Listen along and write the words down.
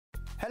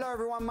Hello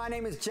everyone, my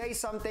name is Jay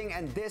Something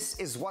and this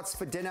is What's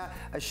for Dinner,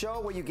 a show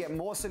where you get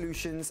more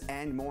solutions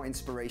and more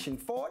inspiration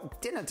for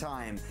dinner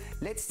time.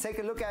 Let's take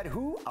a look at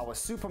who our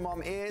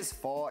supermom is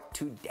for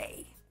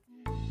today.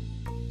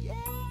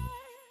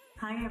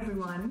 Hi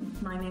everyone,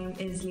 my name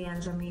is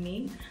LeAnne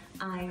Dlamini.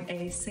 I'm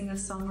a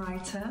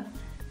singer-songwriter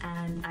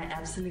and I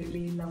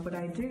absolutely love what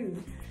I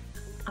do.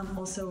 I'm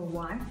also a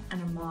wife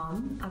and a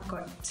mom. I've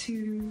got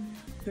 2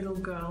 little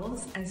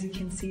girls. As you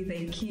can see,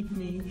 they keep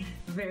me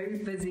very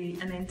busy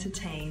and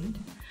entertained.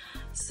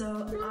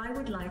 So I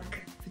would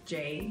like for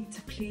Jay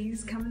to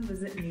please come and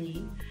visit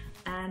me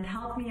and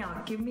help me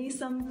out. Give me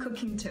some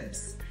cooking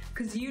tips,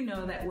 because you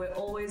know that we're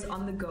always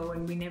on the go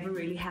and we never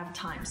really have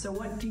time. So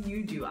what do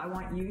you do? I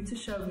want you to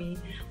show me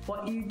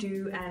what you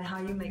do and how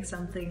you make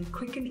something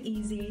quick and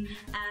easy,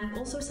 and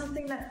also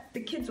something that the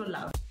kids will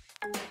love.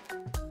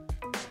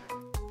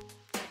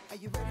 Are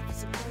you ready for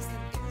some instant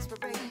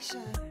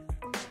inspiration?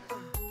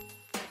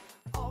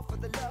 All for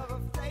the love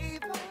of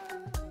flavor.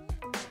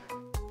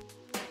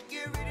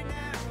 Get ready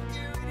now,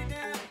 get ready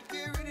now,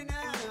 get ready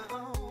now.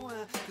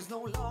 Cause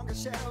no longer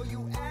shall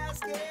you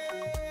ask it.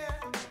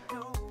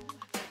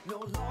 No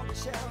longer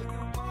shall you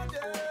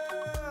wonder.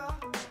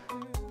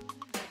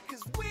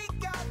 Cause we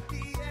got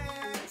the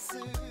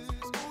answers,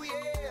 oh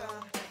yeah.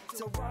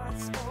 So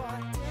what's for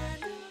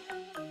dinner?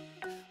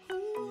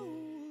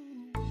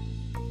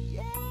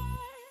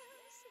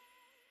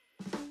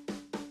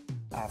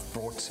 I've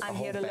brought a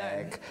whole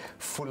bag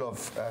full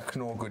of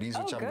Knorr goodies,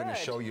 which I'm going to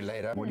show you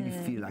later. What do you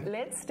feel like?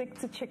 Let's stick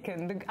to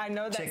chicken. I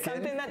know that's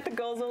something that the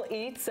girls will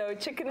eat, so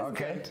chicken is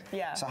good.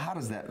 Yeah. So how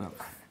does that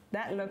look?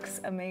 That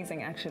looks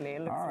amazing, actually.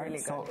 It looks really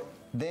good. So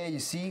there you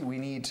see, we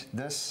need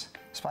this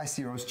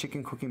spicy roast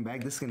chicken cooking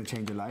bag. This is going to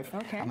change your life.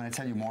 Okay. I'm going to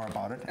tell you more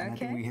about it, and I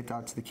think we head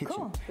out to the kitchen.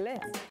 Cool.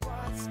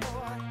 Let's.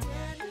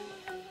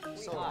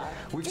 So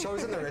we've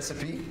chosen the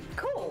recipe.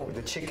 Cool. With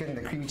the chicken,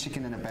 the creamy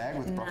chicken in a bag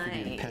with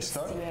broccoli and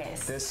pesto.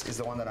 Yes. This is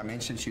the one that I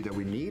mentioned to you that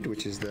we need,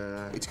 which is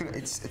the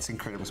it's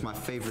incredible. It's my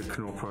favorite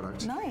Knorr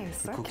product.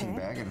 Nice. The cooking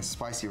bag and a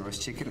spicy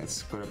roast chicken.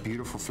 It's got a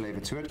beautiful flavor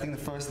to it. I think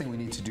the first thing we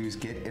need to do is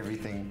get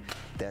everything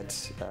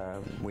that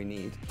we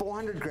need.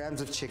 400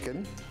 grams of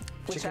chicken.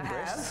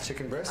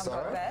 Chicken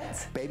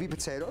breast, baby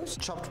potatoes,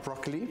 chopped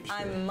broccoli.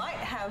 I might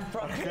have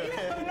broccoli,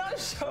 I'm not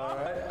sure. All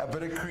right, a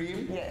bit of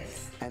cream.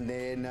 Yes. And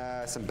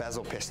then some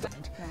basil pesto.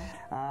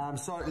 Okay.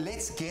 So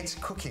let's get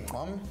cooking,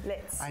 Mom.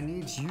 Let's. I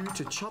need you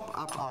to chop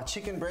up our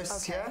chicken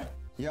breasts here.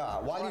 Yeah,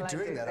 while you're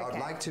doing that, I'd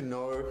like to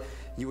know,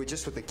 you were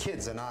just with the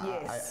kids and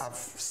I've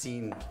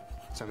seen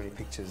so many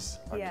pictures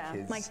of your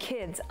kids. My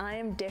kids, I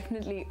am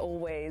definitely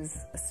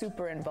always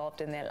super involved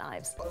in their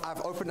lives.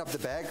 I've opened up the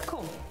bag.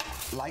 Cool.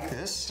 Like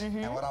this,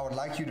 and what I would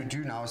like you to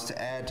do now is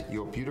to add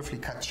your beautifully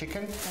cut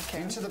chicken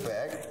into the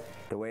bag.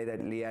 The way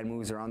that LeAnne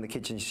moves around the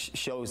kitchen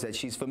shows that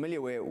she's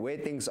familiar with where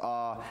things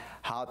are,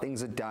 how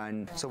things are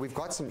done. So we've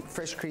got some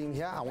fresh cream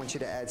here. I want you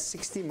to add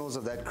 60 mils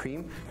of that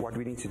cream. What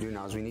we need to do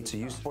now is we need to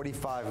use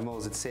 45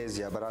 mils, it says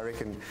here, but I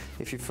reckon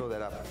if you fill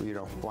that up, you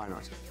know, why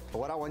not? But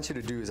what I want you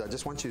to do is I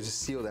just want you to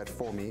seal that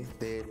for me,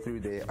 there,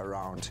 through there,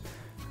 around.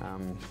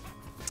 And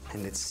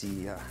let's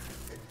see.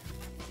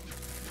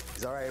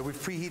 All right,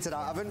 we've preheated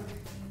our oven.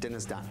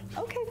 Dinner's done.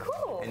 Okay,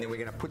 cool. And then we're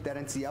gonna put that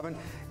into the oven,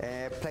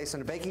 place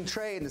on a baking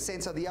tray in the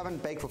center of the oven,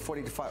 bake for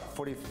 40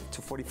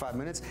 to 45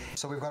 minutes.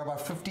 So we've got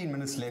about 15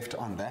 minutes left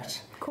on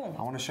that. Cool.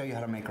 I wanna show you how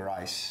to make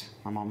rice,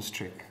 my mom's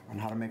trick on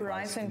how to make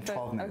rice in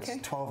 12 minutes. Okay.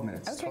 12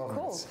 minutes. Okay, 12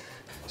 cool. Minutes.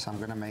 So I'm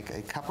gonna make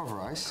a cup of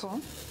rice.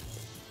 Cool.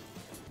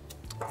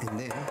 And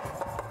then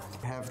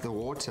have the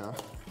water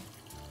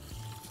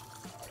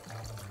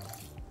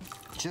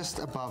just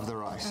above the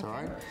rice, all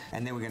right?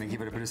 And then we're gonna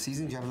give it a bit of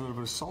seasoning. Do you have a little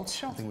bit of salt?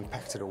 Sure. I think we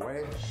packed it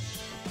away.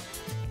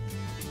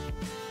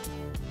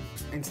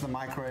 Into the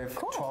microwave,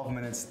 12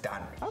 minutes,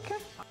 done. Okay.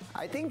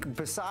 I think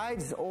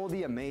besides all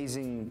the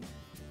amazing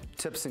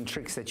tips and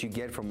tricks that you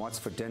get from What's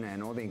for Dinner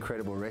and all the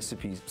incredible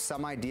recipes,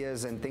 some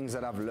ideas and things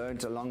that I've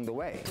learned along the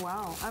way.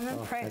 Wow, I'm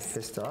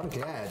impressed. I'm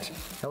glad.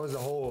 That was the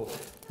whole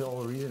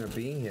reason of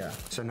being here.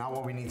 So now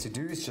what we need to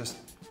do is just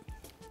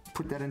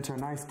put that into a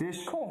nice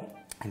dish. Cool.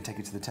 And take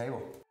it to the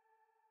table.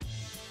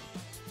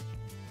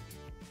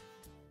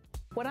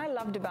 What I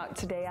loved about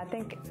today, I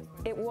think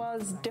it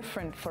was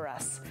different for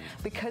us.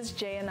 Because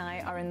Jay and I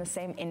are in the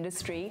same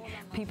industry,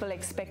 people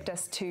expect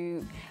us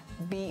to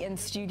be in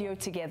studio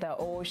together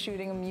or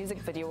shooting a music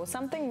video or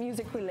something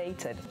music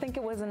related. I think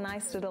it was a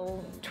nice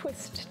little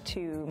twist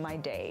to my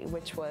day,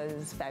 which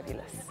was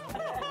fabulous.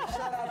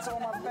 Shout out to all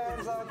my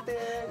fans out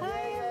there.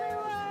 Hi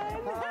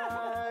everyone.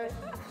 Hi.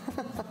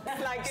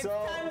 Like it's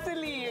time to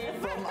leave.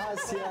 From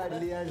us here at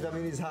LeAnne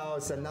Dlamini's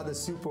house, another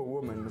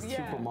superwoman,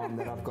 supermom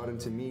that I've gotten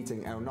to meet,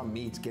 and not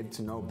meet, get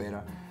to know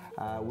better.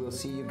 We'll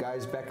see you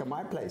guys back at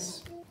my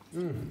place.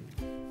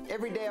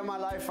 Every day of my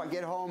life I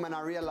get home and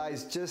I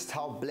realize just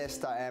how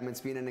blessed I am.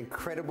 It's been an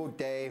incredible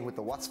day with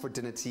the What's for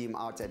Dinner team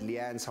out at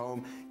LeAnne's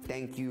home.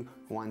 Thank you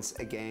once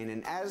again.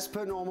 And as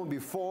per normal,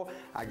 before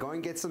I go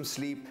and get some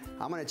sleep,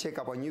 I'm gonna check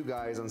up on you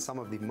guys on some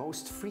of the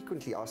most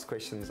frequently asked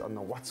questions on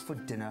the What's for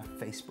Dinner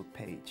Facebook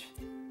page.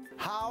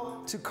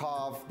 How to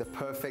carve the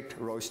perfect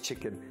roast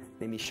chicken.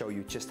 Let me show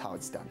you just how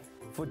it's done.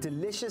 For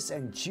delicious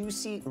and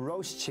juicy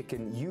roast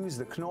chicken, use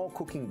the Knorr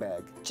cooking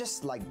bag,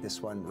 just like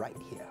this one right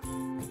here.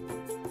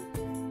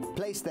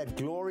 Place that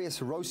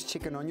glorious roast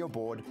chicken on your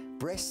board,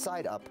 breast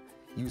side up.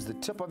 Use the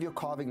tip of your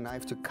carving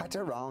knife to cut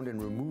around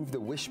and remove the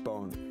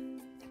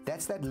wishbone.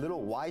 That's that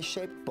little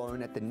Y-shaped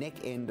bone at the neck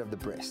end of the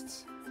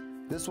breasts.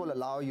 This will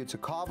allow you to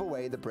carve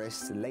away the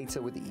breasts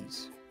later with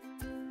ease.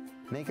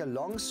 Make a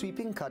long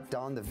sweeping cut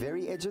down the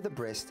very edge of the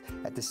breast,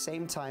 at the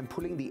same time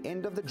pulling the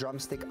end of the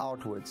drumstick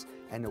outwards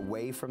and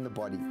away from the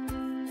body.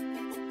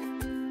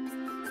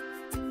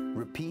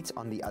 Repeat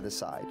on the other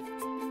side.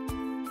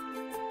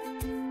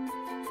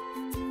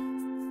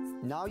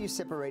 Now you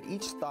separate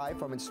each thigh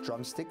from its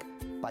drumstick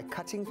by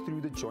cutting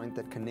through the joint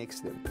that connects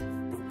them.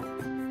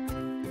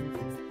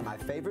 My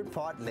favorite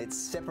part, let's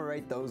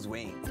separate those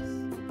wings.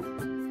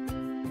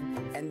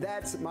 And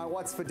that's my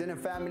What's for Dinner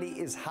family,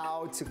 is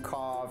how to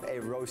carve a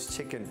roast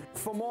chicken.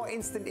 For more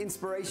instant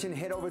inspiration,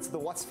 head over to the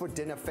What's for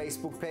Dinner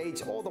Facebook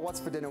page or the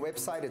What's for Dinner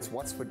website. It's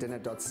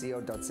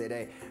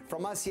whatsfordinner.co.za.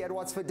 From us here at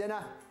What's for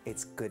Dinner,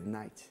 it's good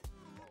night.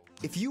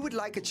 If you would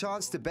like a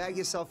chance to bag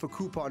yourself a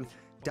coupon,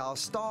 dial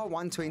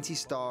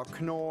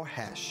 *120* Knorr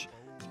hash.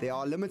 There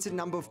are a limited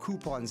number of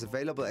coupons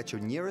available at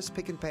your nearest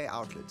Pick and Pay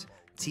outlet.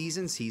 T's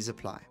and C's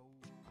apply.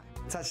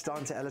 Touched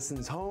on to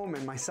Allison's home,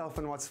 and myself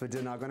and What's for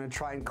Dinner are going to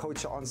try and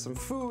coach her on some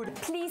food.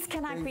 Please,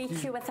 can I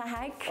greet you with a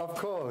hug? Of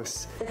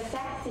course. The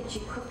fact that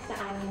you cook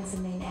the onions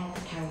and then add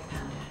the curry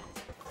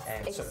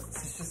powder. And so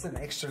it's just an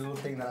extra little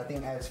thing that I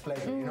think adds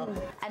flavor, you know?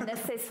 And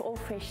this is all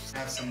fresh.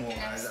 Have some more,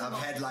 guys. I've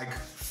had like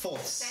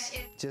fourths.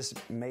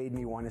 Just made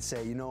me want to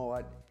say, you know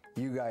what?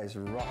 You guys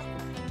rock.